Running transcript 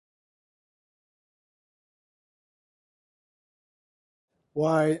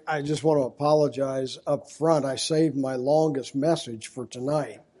Why, I just want to apologize up front. I saved my longest message for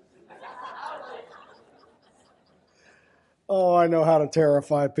tonight. Oh, I know how to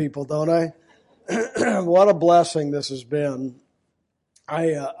terrify people, don't I? What a blessing this has been.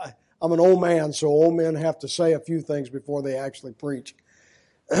 I'm an old man, so old men have to say a few things before they actually preach.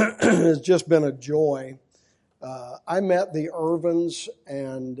 It's just been a joy. I met the Irvins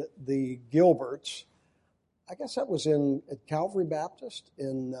and the Gilberts. I guess that was at Calvary Baptist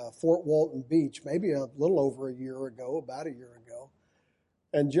in Fort Walton Beach, maybe a little over a year ago, about a year ago,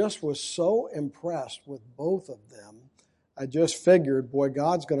 and just was so impressed with both of them. I just figured, boy,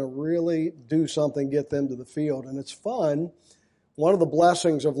 God's going to really do something, get them to the field, and it's fun. One of the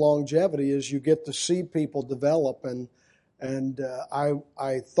blessings of longevity is you get to see people develop, and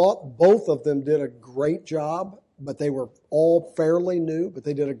I thought both of them did a great job, but they were all fairly new, but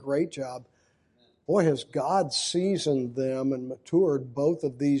they did a great job. Boy, has God seasoned them and matured both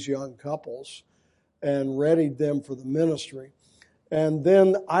of these young couples and readied them for the ministry. And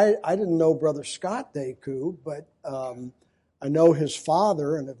then I didn't know Brother Scott Deku, but I know his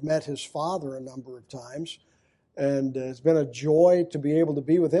father and have met his father a number of times. And it's been a joy to be able to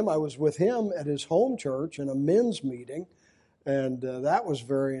be with him. I was with him at his home church in a men's meeting, and that was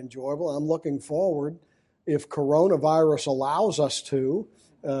very enjoyable. I'm looking forward, if coronavirus allows us to,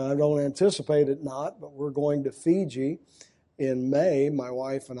 I don't anticipate it not, but we're going to Fiji in May, my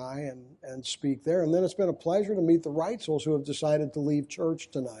wife and I, and speak there. And then it's been a pleasure to meet the Wrightsels who have decided to leave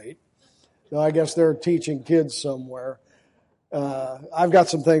church tonight. Now, I guess they're teaching kids somewhere. I've got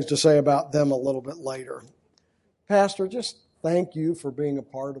some things to say about them a little bit later. Pastor, just thank you for being a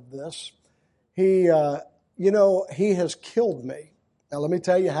part of this. He has killed me. Now, let me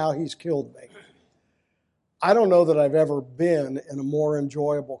tell you how he's killed me. I don't know that I've ever been in a more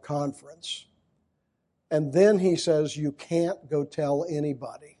enjoyable conference. And then he says, you can't go tell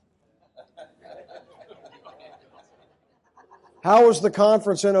anybody. How was the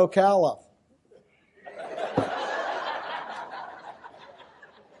conference in Ocala?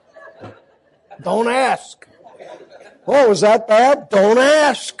 Don't ask. Oh, was that bad? Don't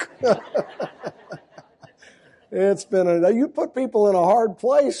ask. It's been you put people in a hard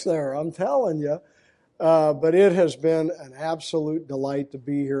place there, I'm telling you. But it has been an absolute delight to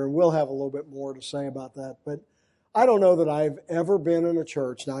be here, and we'll have a little bit more to say about that. But I don't know that I've ever been in a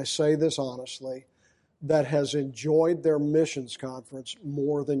church, and I say this honestly, that has enjoyed their missions conference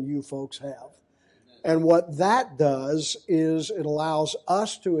more than you folks have. And what that does is it allows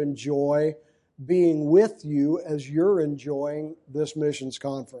us to enjoy being with you as you're enjoying this missions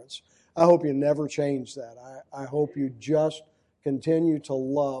conference. I hope you never change that. I hope you just continue to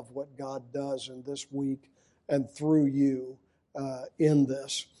love what God does in this week and through you in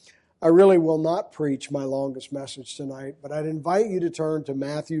this. I really will not preach my longest message tonight, but I'd invite you to turn to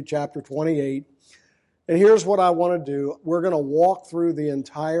Matthew chapter 28. And here's what I want to do. We're going to walk through the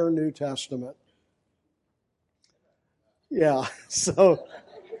entire New Testament. Yeah, so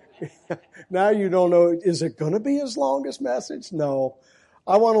now you don't know, is it going to be his longest message? No.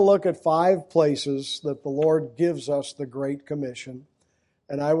 I want to look at 5 places that the Lord gives us the Great Commission.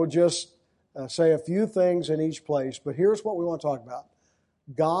 And I will just say a few things in each place. But here's what we want to talk about.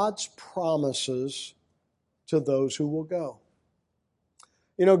 God's promises to those who will go.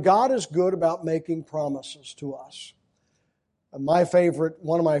 You know, God is good about making promises to us. One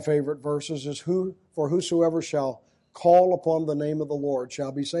of my favorite verses is, for whosoever shall call upon the name of the Lord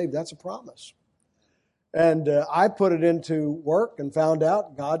shall be saved. That's a promise. And I put it into work and found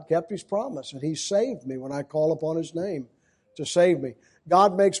out God kept His promise, and He saved me when I call upon His name to save me.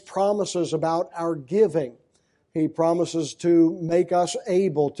 God makes promises about our giving. He promises to make us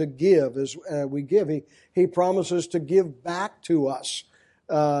able to give as we give. He promises to give back to us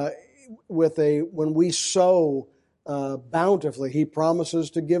when we sow bountifully. He promises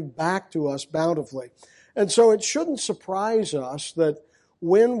to give back to us bountifully. And so it shouldn't surprise us that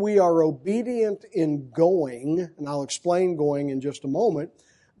when we are obedient in going, and I'll explain going in just a moment,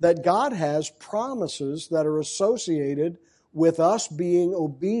 that God has promises that are associated with us being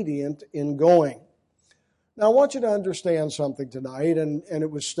obedient in going. Now, I want you to understand something tonight, and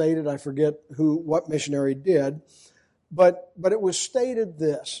it was stated, I forget what missionary did, but it was stated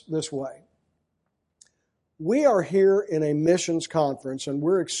this way. We are here in a missions conference, and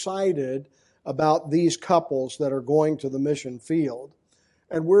we're excited about these couples that are going to the mission field.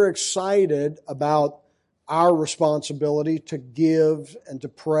 And we're excited about our responsibility to give and to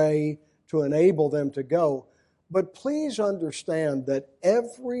pray to enable them to go. But please understand that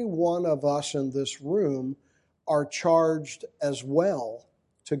every one of us in this room are charged as well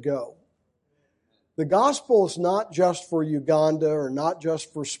to go. The gospel is not just for Uganda or not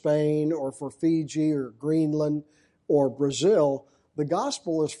just for Spain or for Fiji or Greenland or Brazil. The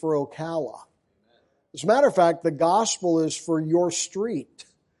gospel is for Ocala. As a matter of fact, the gospel is for your street.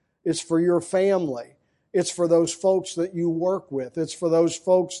 It's for your family. It's for those folks that you work with. It's for those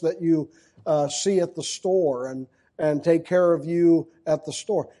folks that you see at the store and take care of you at the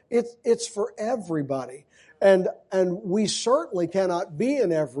store. It's for everybody. And we certainly cannot be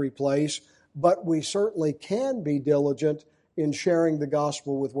in every place, but we certainly can be diligent in sharing the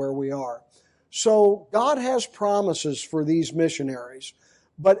gospel with where we are. So God has promises for these missionaries.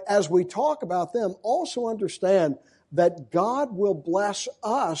 But as we talk about them, also understand that God will bless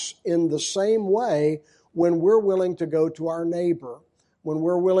us in the same way when we're willing to go to our neighbor, when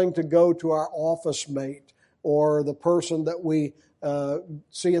we're willing to go to our office mate or the person that we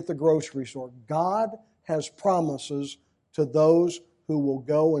see at the grocery store. God has promises to those who will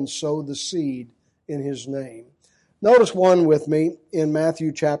go and sow the seed in His name. Notice one with me in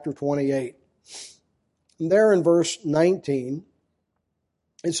Matthew chapter 28. And there in verse 19,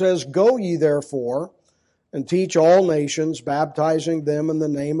 it says, "Go ye therefore, and teach all nations, baptizing them in the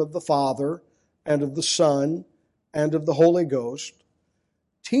name of the Father, and of the Son, and of the Holy Ghost,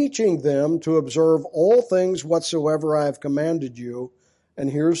 teaching them to observe all things whatsoever I have commanded you." And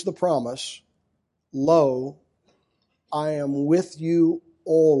here's the promise, "Lo, I am with you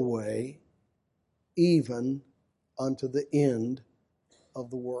always, even unto the end of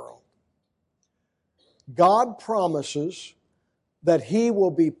the world." God promises that He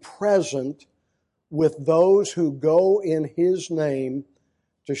will be present with those who go in His name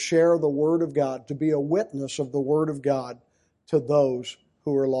to share the Word of God, to be a witness of the Word of God to those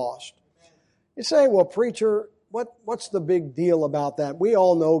who are lost. You say, well, preacher, what's the big deal about that? We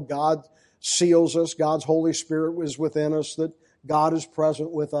all know God seals us, God's Holy Spirit is within us, that God is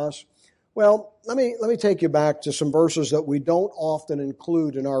present with us. Well, let me take you back to some verses that we don't often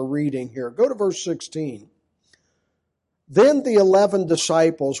include in our reading here. Go to verse 16. "Then the 11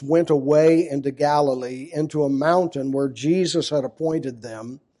 disciples went away into Galilee, into a mountain where Jesus had appointed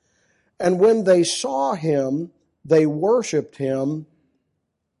them. And when they saw Him, they worshipped Him,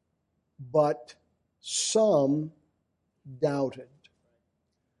 but some doubted."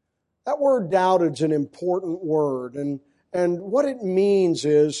 That word "doubted" is an important word. And what it means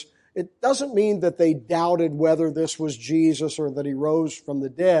is, it doesn't mean that they doubted whether this was Jesus or that He rose from the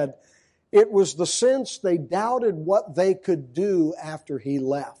dead. It was the sense they doubted what they could do after He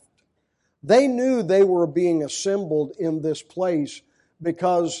left. They knew they were being assembled in this place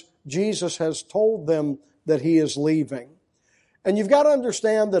because Jesus has told them that He is leaving. And you've got to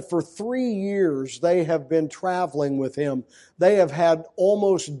understand that for 3 years they have been traveling with Him. They have had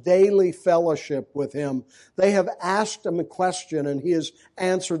almost daily fellowship with Him. They have asked Him a question and He has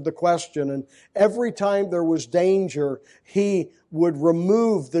answered the question. And every time there was danger, He would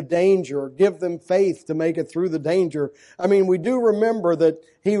remove the danger, give them faith to make it through the danger. I mean, we do remember that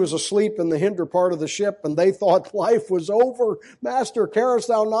He was asleep in the hinder part of the ship and they thought life was over. "Master, carest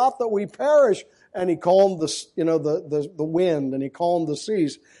thou not that we perish?" And He calmed the wind and He calmed the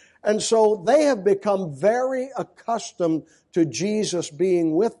seas. And so they have become very accustomed to Jesus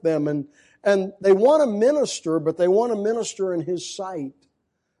being with them. And they want to minister, but they want to minister in His sight.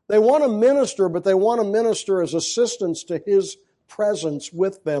 They want to minister, but they want to minister as assistants to His presence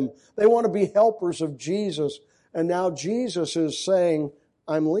with them. They want to be helpers of Jesus. And now Jesus is saying,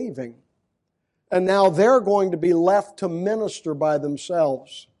 "I'm leaving." And now they're going to be left to minister by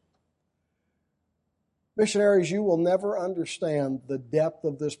themselves. Missionaries, you will never understand the depth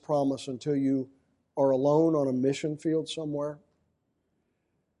of this promise until you are alone on a mission field somewhere.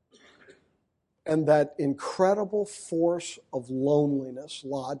 And that incredible force of loneliness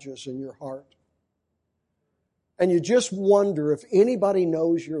lodges in your heart. And you just wonder if anybody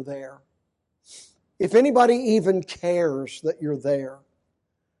knows you're there. If anybody even cares that you're there.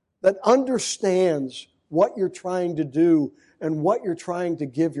 That understands what you're trying to do and what you're trying to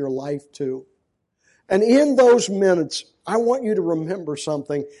give your life to. And in those minutes, I want you to remember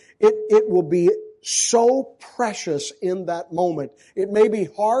something. It will be so precious in that moment. It may be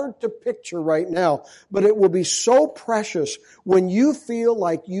hard to picture right now, but it will be so precious when you feel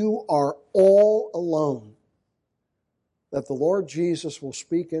like you are all alone, that the Lord Jesus will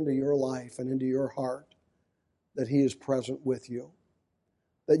speak into your life and into your heart, that He is present with you,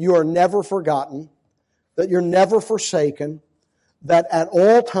 that you are never forgotten, that you're never forsaken, that at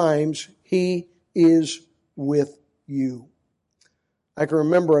all times He is with you. I can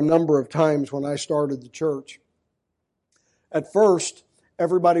remember a number of times when I started the church. At first,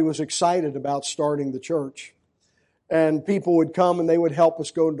 everybody was excited about starting the church. And people would come and they would help us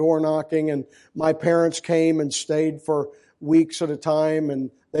go door knocking. And my parents came and stayed for weeks at a time,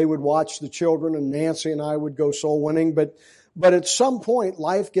 and they would watch the children, and Nancy and I would go soul winning. But at some point,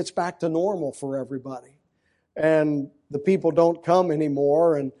 life gets back to normal for everybody. And the people don't come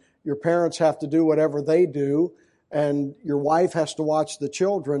anymore, and your parents have to do whatever they do, and your wife has to watch the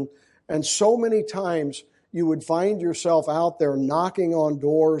children. And so many times you would find yourself out there knocking on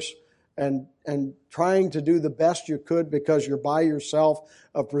doors and trying to do the best you could because you're by yourself,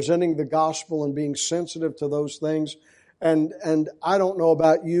 of presenting the gospel and being sensitive to those things. And I don't know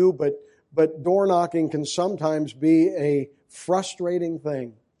about you, but door knocking can sometimes be a frustrating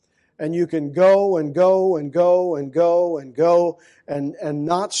thing. And you can go and go and go and go and go and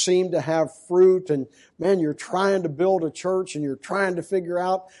not seem to have fruit. And man, you're trying to build a church and you're trying to figure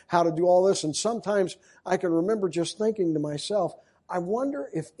out how to do all this. And sometimes I can remember just thinking to myself, I wonder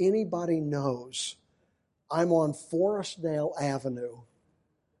if anybody knows I'm on Forestdale Avenue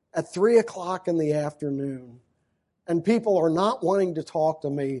at 3 o'clock in the afternoon, and people are not wanting to talk to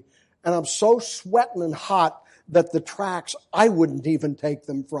me, and I'm so sweating and hot that the tracks, I wouldn't even take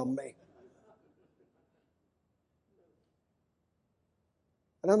them from me.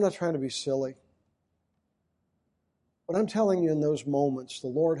 And I'm not trying to be silly, but I'm telling you, in those moments, the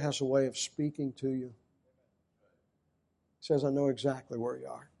Lord has a way of speaking to you. He says, I know exactly where you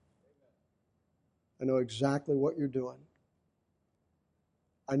are. I know exactly what you're doing.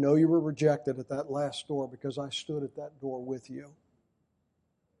 I know you were rejected at that last door because I stood at that door with you.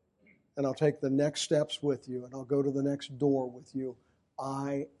 And I'll take the next steps with you, and I'll go to the next door with you.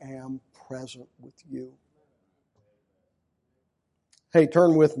 I am present with you. Hey,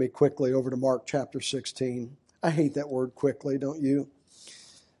 turn with me quickly over to Mark chapter 16. I hate that word quickly, don't you?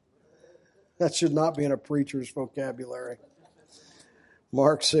 That should not be in a preacher's vocabulary.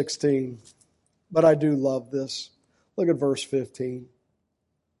 Mark 16. But I do love this. Look at verse 15.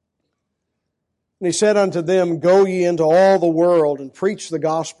 And he said unto them, Go ye into all the world and preach the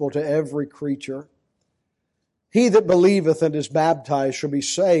gospel to every creature. He that believeth and is baptized shall be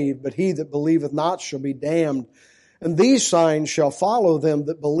saved, but he that believeth not shall be damned. And these signs shall follow them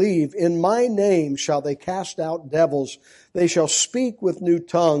that believe. In my name shall they cast out devils. They shall speak with new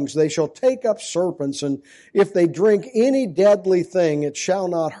tongues. They shall take up serpents. And if they drink any deadly thing, it shall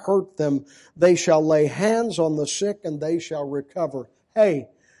not hurt them. They shall lay hands on the sick, and they shall recover. Hey,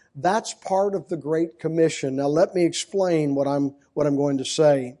 that's part of the Great Commission. Now let me explain what I'm going to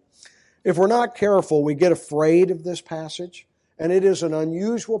say. If we're not careful, we get afraid of this passage, and it is an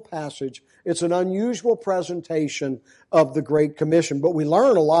unusual passage. It's an unusual presentation of the Great Commission, but we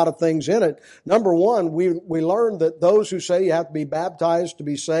learn a lot of things in it. Number one, we learn that those who say you have to be baptized to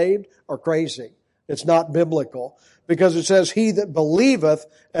be saved are crazy. It's not biblical, because it says, He that believeth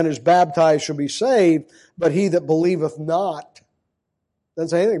and is baptized shall be saved, but he that believeth not, doesn't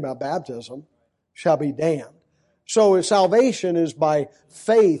say anything about baptism, shall be damned. So salvation is by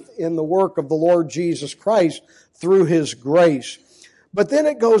faith in the work of the Lord Jesus Christ through His grace. But then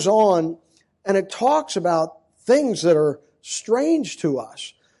it goes on and it talks about things that are strange to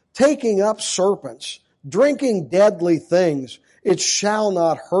us. Taking up serpents, drinking deadly things, it shall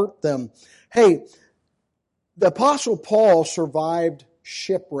not hurt them. Hey, the Apostle Paul survived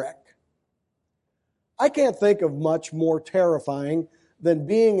shipwreck. I can't think of much more terrifying than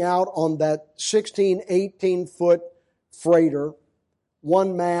being out on that 16, 18-foot freighter,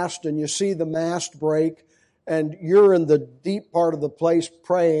 one mast, and you see the mast break, and you're in the deep part of the place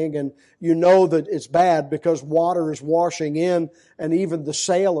praying, and you know that it's bad because water is washing in, and even the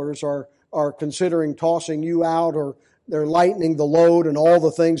sailors are considering tossing you out, or they're lightening the load and all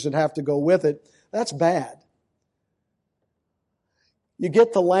the things that have to go with it. That's bad. You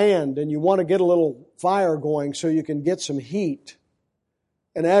get to land, and you want to get a little fire going so you can get some heat.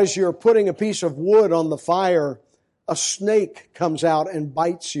 And as you're putting a piece of wood on the fire, a snake comes out and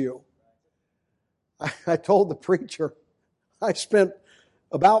bites you. I told the preacher, I spent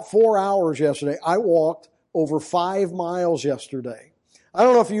about 4 hours yesterday. I walked over 5 miles yesterday. I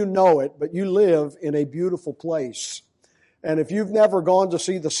don't know if you know it, but you live in a beautiful place. And if you've never gone to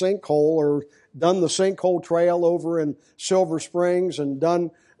see the sinkhole or done the sinkhole trail over in Silver Springs and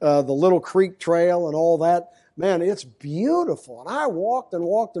done the Little Creek Trail and all that, man, it's beautiful. And I walked and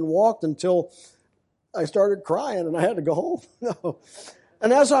walked and walked until I started crying and I had to go home. No.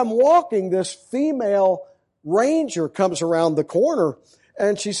 And as I'm walking, this female ranger comes around the corner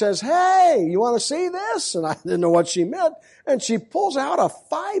and she says, Hey, you want to see this? And I didn't know what she meant. And she pulls out a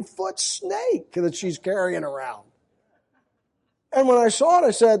 5-foot snake that she's carrying around. And when I saw it,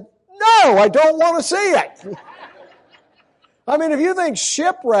 I said, No, I don't want to see it. I mean, if you think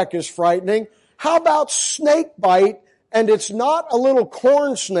shipwreck is frightening, How about snake bite? And it's not a little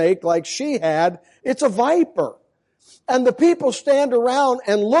corn snake like she had. It's a viper. And the people stand around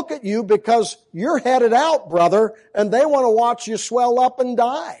and look at you because you're headed out, brother, and they want to watch you swell up and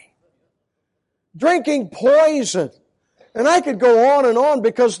die. Drinking poison. And I could go on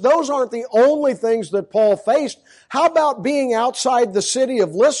because those aren't the only things that Paul faced. How about being outside the city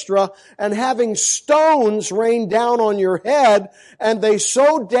of Lystra and having stones rain down on your head, and they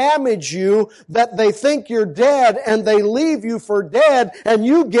so damage you that they think you're dead and they leave you for dead and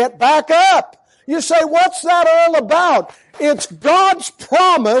you get back up? You say, what's that all about? It's God's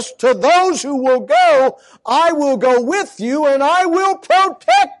promise to those who will go, I will go with you and I will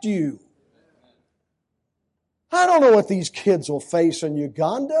protect you. I don't know what these kids will face in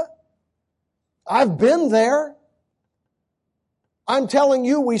Uganda. I've been there. I'm telling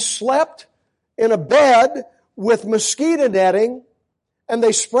you, we slept in a bed with mosquito netting, and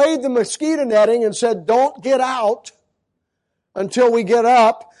they sprayed the mosquito netting and said, don't get out until we get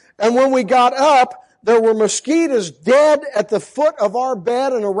up. And when we got up, there were mosquitoes dead at the foot of our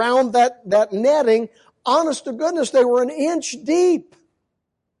bed and around that netting. Honest to goodness, they were an inch deep.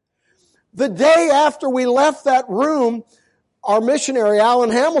 The day after we left that room, our missionary, Alan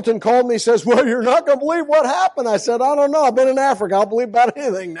Hamilton, called me and says, well, you're not going to believe what happened. I said, I don't know. I've been in Africa. I'll believe about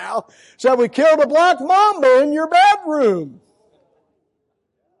anything now. He said, we killed a black mamba in your bedroom.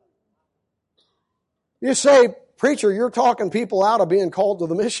 You say, preacher, you're talking people out of being called to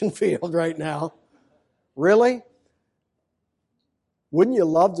the mission field right now. Really? Wouldn't you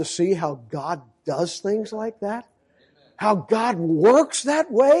love to see how God does things like that? How God works that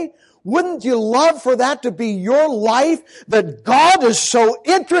way? Wouldn't you love for that to be your life, that God is so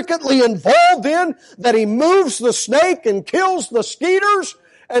intricately involved in that He moves the snake and kills the skeeters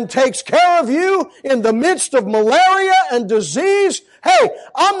and takes care of you in the midst of malaria and disease? Hey,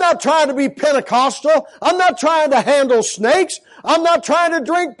 I'm not trying to be Pentecostal. I'm not trying to handle snakes. I'm not trying to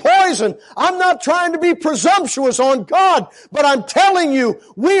drink poison. I'm not trying to be presumptuous on God. But I'm telling you,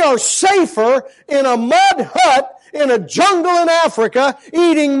 we are safer in a mud hut in a jungle in Africa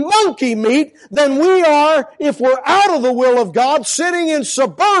eating monkey meat than we are if we're out of the will of God sitting in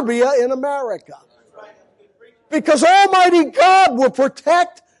suburbia in America. Because Almighty God will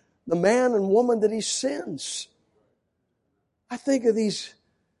protect the man and woman that He sends. I think of these,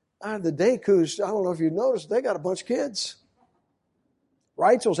 the Dekus, I don't know if you've noticed, they got a bunch of kids.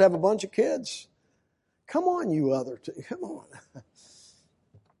 Reitzels have a bunch of kids. Come on, you other two, come on.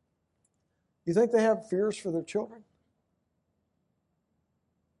 You think they have fears for their children?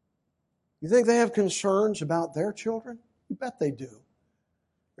 You think they have concerns about their children? You bet they do.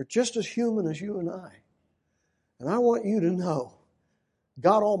 They're just as human as you and I. And I want you to know,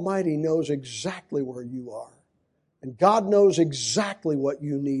 God Almighty knows exactly where you are. And God knows exactly what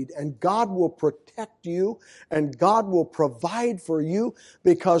you need. And God will protect you. And God will provide for you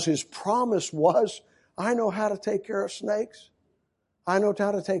because His promise was, I know how to take care of snakes. I know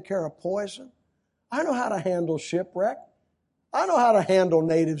how to take care of poison. I know how to handle shipwreck. I know how to handle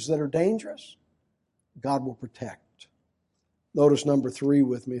natives that are dangerous. God will protect. Notice number 3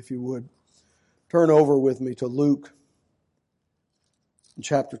 with me, if you would. Turn over with me to Luke in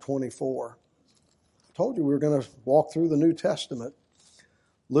chapter 24. I told you we were going to walk through the New Testament.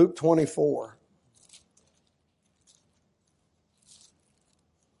 Luke 24.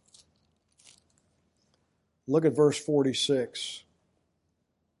 Look at verse 46.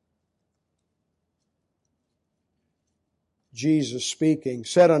 Jesus speaking,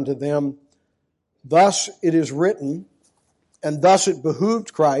 said unto them, thus it is written, and thus it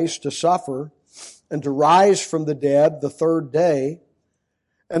behooved Christ to suffer and to rise from the dead the third day,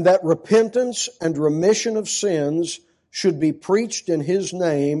 and that repentance and remission of sins should be preached in His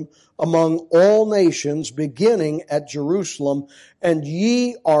name among all nations, beginning at Jerusalem. And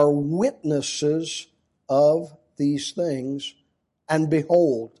ye are witnesses of these things. And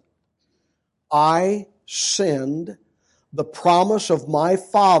behold, I send the promise of my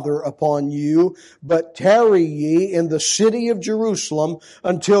Father upon you, but tarry ye in the city of Jerusalem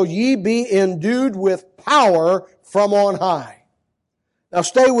until ye be endued with power from on high. Now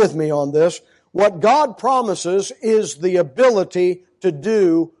stay with me on this. What God promises is the ability to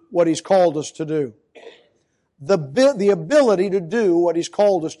do what He's called us to do. The ability to do what He's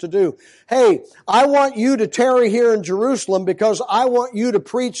called us to do. Hey, I want you to tarry here in Jerusalem because I want you to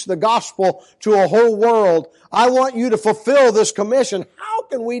preach the gospel to a whole world. I want you to fulfill this commission. How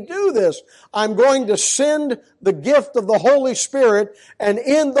can we do this? I'm going to send the gift of the Holy Spirit, and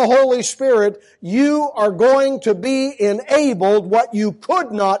in the Holy Spirit, you are going to be enabled what you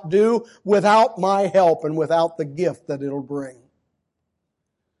could not do without my help and without the gift that it'll bring.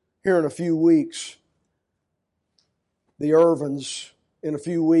 Here in a few weeks, the Irvins, in a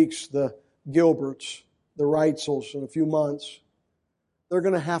few weeks, the Gilberts, the Reitzels, in a few months, they're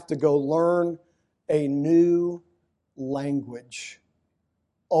going to have to go learn a new language.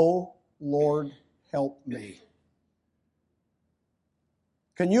 Oh, Lord, help me.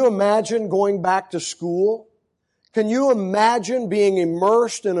 Can you imagine going back to school? Can you imagine being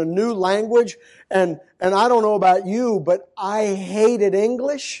immersed in a new language? And I don't know about you, but I hated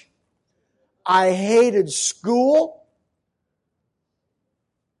English. I hated school.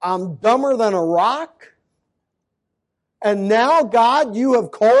 I'm dumber than a rock. And now, God, you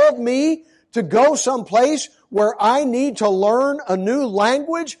have called me to go someplace where I need to learn a new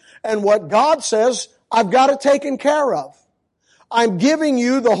language. And what God says, I've got it taken care of. I'm giving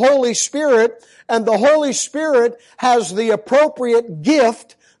you the Holy Spirit, and the Holy Spirit has the appropriate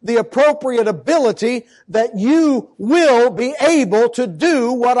gift, the appropriate ability that you will be able to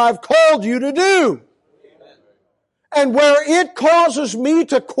do what I've called you to do. And where it causes me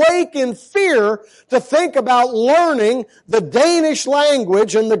to quake in fear to think about learning the Danish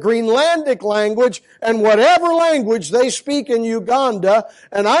language and the Greenlandic language and whatever language they speak in Uganda,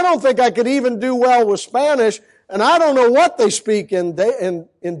 and I don't think I could even do well with Spanish, and I don't know what they speak in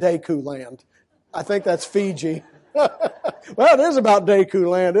Daku land. I think that's Fiji. Well, it is about Daku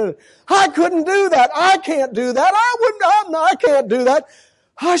land, isn't it? I couldn't do that. I can't do that. I can't do that.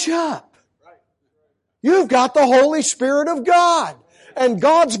 Hush up. You've got the Holy Spirit of God. And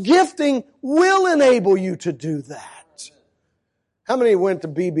God's gifting will enable you to do that. How many went to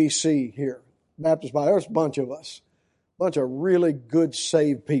BBC here? Baptist Bible. There's a bunch of us. A bunch of really good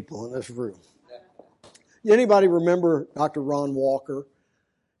saved people in this room. Anybody remember Dr. Ron Walker?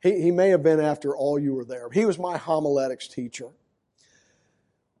 He may have been after all you were there. He was my homiletics teacher.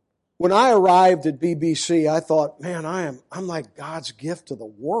 When I arrived at BBC, I thought, man, I'm like God's gift to the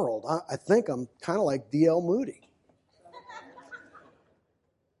world. I think I'm kind of like D.L. Moody.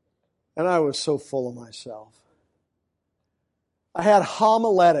 And I was so full of myself. I had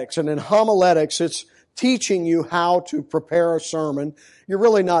homiletics, and in homiletics, it's teaching you how to prepare a sermon. You're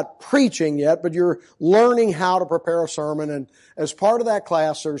really not preaching yet, but you're learning how to prepare a sermon. And as part of that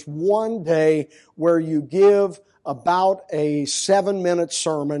class, there's one day where you give about a 7-minute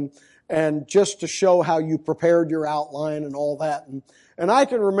sermon, and just to show how you prepared your outline and all that. And I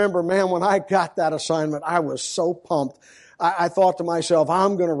can remember, man, when I got that assignment, I was so pumped. I thought to myself,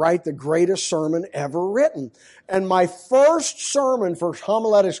 I'm going to write the greatest sermon ever written. And my first sermon for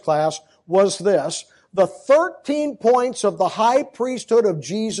homiletics class was this: the 13 points of the high priesthood of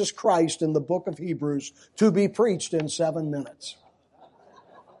Jesus Christ in the book of Hebrews to be preached in 7 minutes.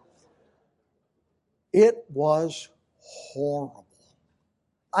 It was horrible.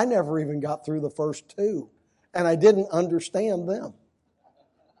 I never even got through the first 2, and I didn't understand them.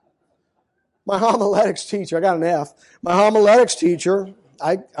 My homiletics teacher, I got an F. My homiletics teacher,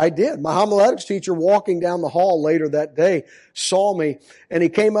 I did. My homiletics teacher, walking down the hall later that day, saw me, and he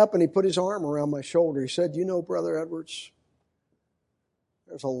came up and he put his arm around my shoulder. He said, you know, Brother Edwards,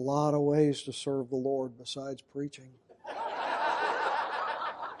 there's a lot of ways to serve the Lord besides preaching.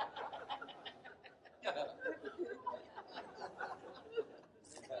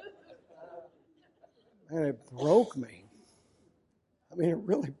 And it broke me. I mean, it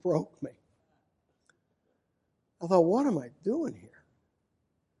really broke me. I thought, what am I doing here?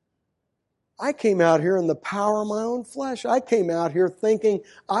 I came out here in the power of my own flesh. I came out here thinking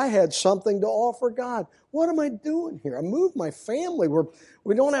I had something to offer God. What am I doing here? I moved my family.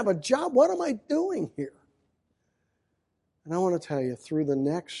 We don't have a job. What am I doing here? And I want to tell you, through the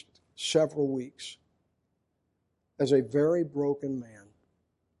next several weeks, as a very broken man,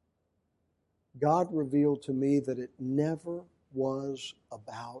 God revealed to me that it never was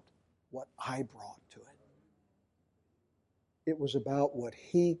about what I brought to it. It was about what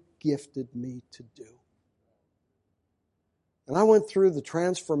He gifted me to do. And I went through the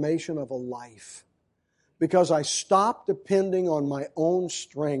transformation of a life because I stopped depending on my own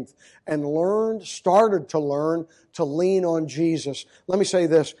strength and started to learn to lean on Jesus. Let me say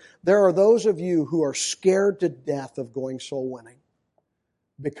this. There are those of you who are scared to death of going soul winning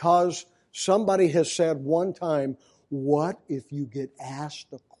because somebody has said one time, what if you get asked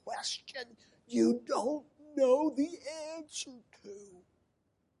a question you don't know the answer to?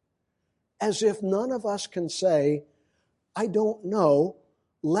 As if none of us can say, I don't know,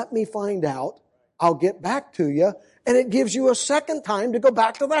 let me find out, I'll get back to you, and it gives you a second time to go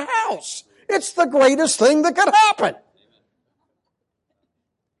back to the house. It's the greatest thing that could happen.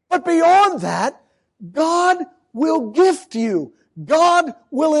 But beyond that, God will gift you. God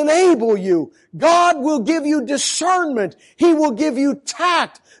will enable you. God will give you discernment. He will give you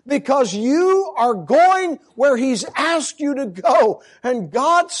tact because you are going where He's asked you to go. And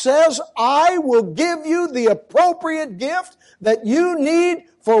God says, I will give you the appropriate gift that you need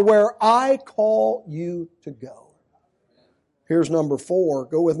for where I call you to go. Here's number 4.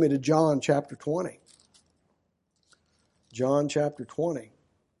 Go with me to John chapter 20. John chapter 20.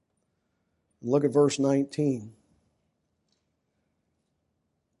 Look at verse 19.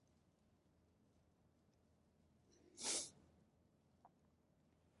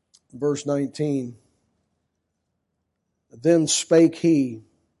 Verse 19. Then spake He.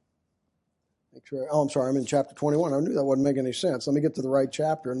 I'm in chapter 21. I knew that wouldn't make any sense. Let me get to the right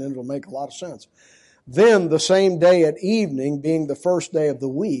chapter and then it'll make a lot of sense. Then the same day at evening, being the first day of the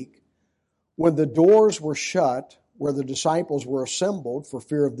week, when the doors were shut, where the disciples were assembled for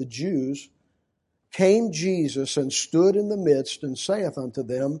fear of the Jews, came Jesus and stood in the midst and saith unto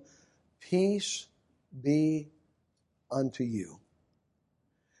them, Peace be unto you.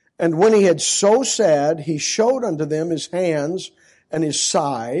 And when He had so said, He showed unto them His hands and His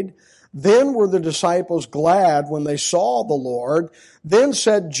side. Then were the disciples glad when they saw the Lord. Then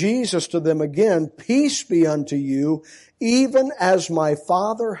said Jesus to them again, Peace be unto you, even as my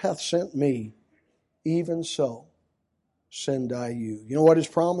Father hath sent me, even so send I you. You know what His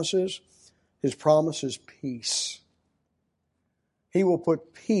promise is? His promise is peace. He will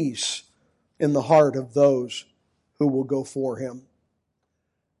put peace in the heart of those who will go for Him.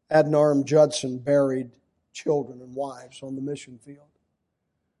 Adoniram Judson buried children and wives on the mission field.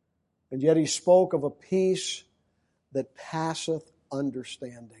 And yet he spoke of a peace that passeth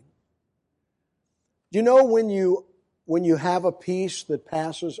understanding. Do you know when you have a peace that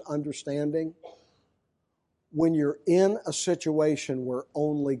passes understanding? When you're in a situation where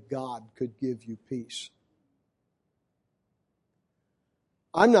only God could give you peace.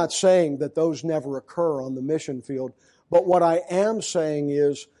 I'm not saying that those never occur on the mission field, but what I am saying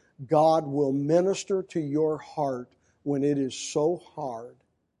is God will minister to your heart when it is so hard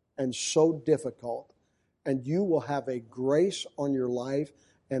and so difficult, and you will have a grace on your life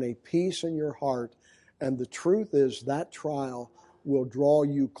and a peace in your heart. And the truth is that trial will draw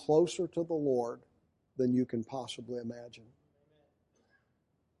you closer to the Lord than you can possibly imagine.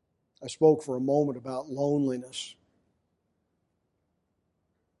 I spoke for a moment about loneliness.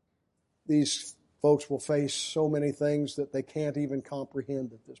 These folks will face so many things that they can't even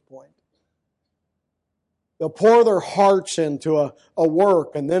comprehend at this point. They'll pour their hearts into a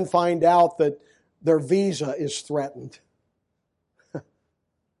work and then find out that their visa is threatened.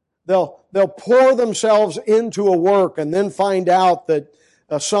 They'll pour themselves into a work and then find out that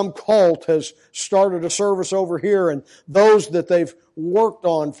some cult has started a service over here, and those that they've worked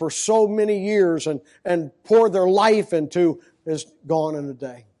on for so many years and poured their life into is gone in a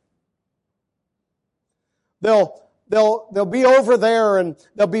day. They'll be over there and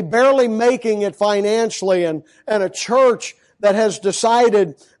they'll be barely making it financially, and a church that has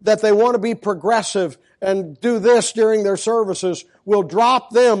decided that they want to be progressive and do this during their services will drop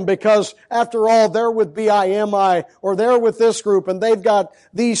them because, after all, they're with BIMI or they're with this group and they've got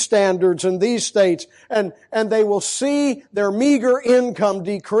these standards and these states, and they will see their meager income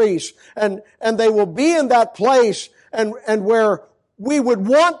decrease, and they will be in that place and where we would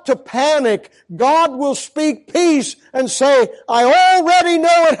want to panic. God will speak peace and say, I already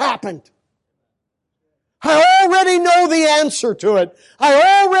know it happened. I already know the answer to it.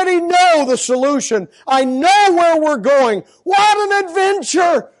 I already know the solution. I know where we're going. What an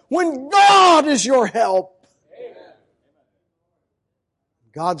adventure when God is your help. Amen.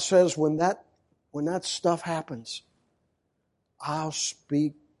 God says when that stuff happens, I'll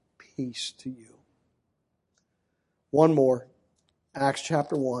speak peace to you. One more. Acts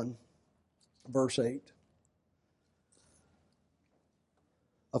chapter 1, verse 8.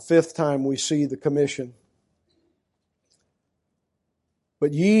 A fifth time we see the commission.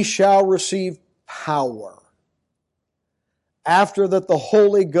 But ye shall receive power after that the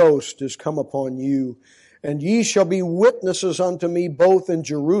Holy Ghost is come upon you, and ye shall be witnesses unto me both in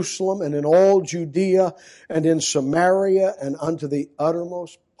Jerusalem and in all Judea and in Samaria and unto the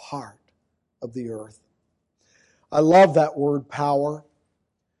uttermost part of the earth. I love that word power.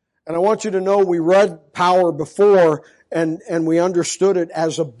 And I want you to know we read power before and we understood it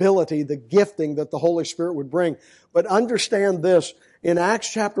as ability, the gifting that the Holy Spirit would bring. But understand this, in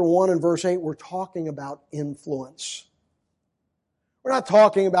Acts chapter 1 and verse 8, we're talking about influence. We're not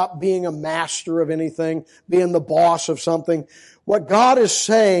talking about being a master of anything, being the boss of something. What God is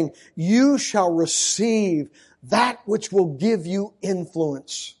saying, you shall receive that which will give you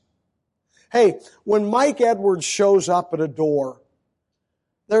influence. Hey, when Mike Edwards shows up at a door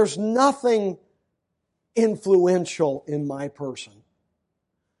There's nothing influential in my person.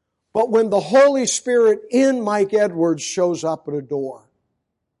 But when the Holy Spirit in Mike Edwards shows up at a door,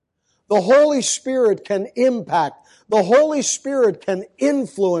 the Holy Spirit can impact, the Holy Spirit can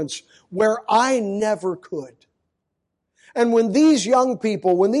influence where I never could. And when these young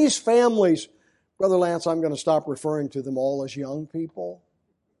people, when these families, Brother Lance, I'm going to stop referring to them all as young people.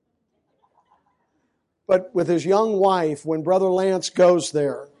 But with his young wife, when Brother Lance goes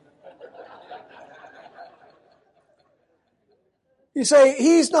there, you say,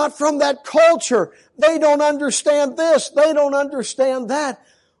 he's not from that culture. They don't understand this. They don't understand that.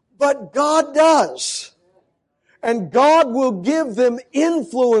 But God does. And God will give them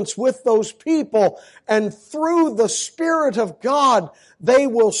influence with those people. And through the Spirit of God, they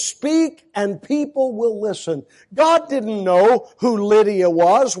will speak and people will listen. God didn't know who Lydia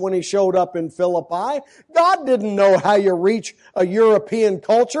was when He showed up in Philippi. God didn't know how you reach a European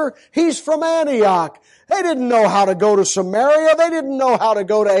culture. He's from Antioch. They didn't know how to go to Samaria. They didn't know how to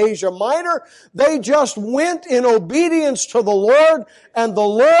go to Asia Minor. They just went in obedience to the Lord, and the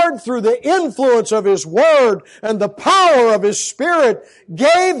Lord, through the influence of His Word and the power of His Spirit,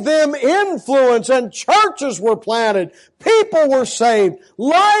 gave them influence, and churches were planted, people were saved,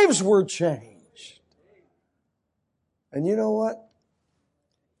 lives were changed. And you know what?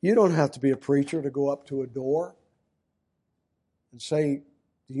 You don't have to be a preacher to go up to a door and say,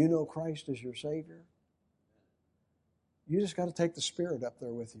 do you know Christ as your Savior? You just got to take the Spirit up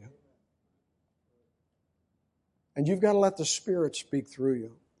there with you. And you've got to let the Spirit speak through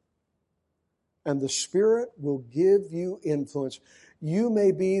you. And the Spirit will give you influence. You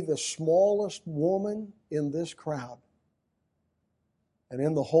may be the smallest woman in this crowd. And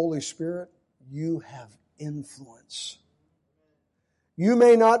in the Holy Spirit, you have influence. You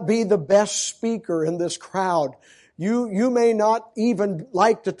may not be the best speaker in this crowd. You may not even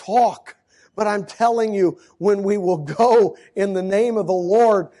like to talk. But I'm telling you, when we will go in the name of the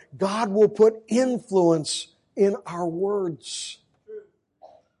Lord, God will put influence in our words.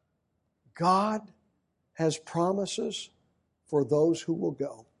 God has promises for those who will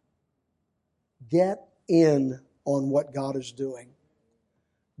go. Get in on what God is doing.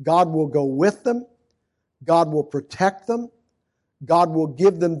 God will go with them. God will protect them. God will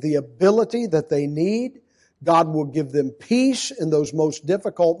give them the ability that they need. God will give them peace in those most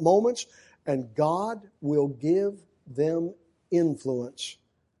difficult moments. And God will give them influence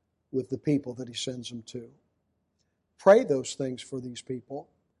with the people that He sends them to. Pray those things for these people.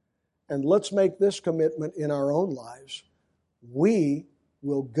 And let's make this commitment in our own lives. We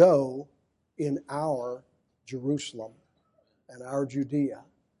will go in our Jerusalem and our Judea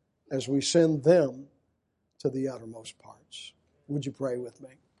as we send them to the uttermost parts. Would you pray with me?